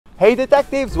Hey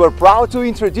detectives, we're proud to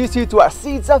introduce you to our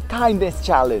Seeds of Kindness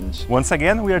Challenge. Once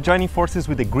again, we are joining forces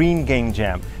with the Green Game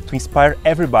Jam to inspire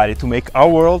everybody to make our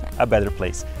world a better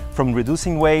place. From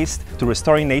reducing waste to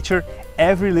restoring nature,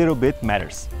 every little bit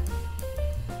matters.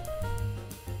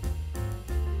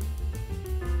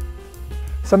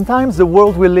 Sometimes the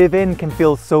world we live in can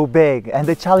feel so big and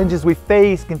the challenges we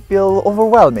face can feel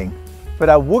overwhelming. But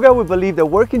at WUGA we believe that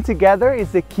working together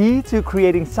is the key to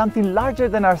creating something larger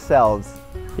than ourselves.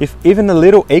 If even a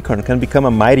little acorn can become a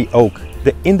mighty oak,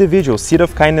 the individual seed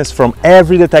of kindness from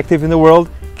every detective in the world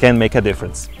can make a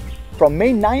difference. From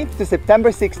May 9th to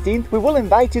September 16th, we will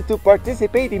invite you to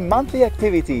participate in monthly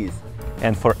activities.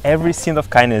 And for every seed of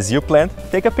kindness you plant,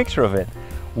 take a picture of it.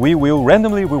 We will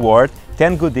randomly reward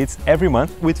 10 good deeds every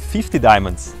month with 50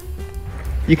 diamonds.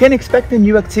 You can expect a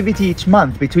new activity each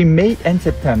month between May and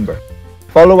September.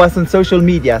 Follow us on social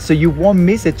media so you won't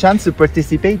miss a chance to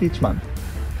participate each month.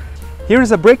 Here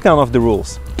is a breakdown of the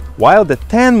rules. While the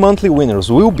 10 monthly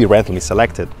winners will be randomly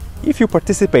selected, if you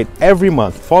participate every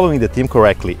month following the theme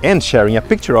correctly and sharing a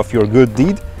picture of your good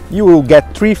deed, you will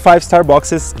get 3 5-star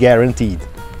boxes guaranteed.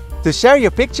 To share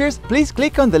your pictures, please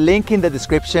click on the link in the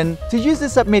description to use the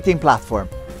submitting platform.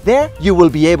 There, you will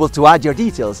be able to add your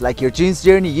details like your June's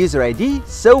Journey user ID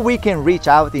so we can reach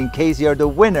out in case you're the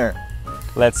winner.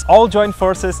 Let's all join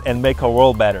forces and make our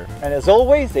world better. And as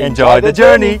always, enjoy the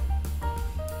journey!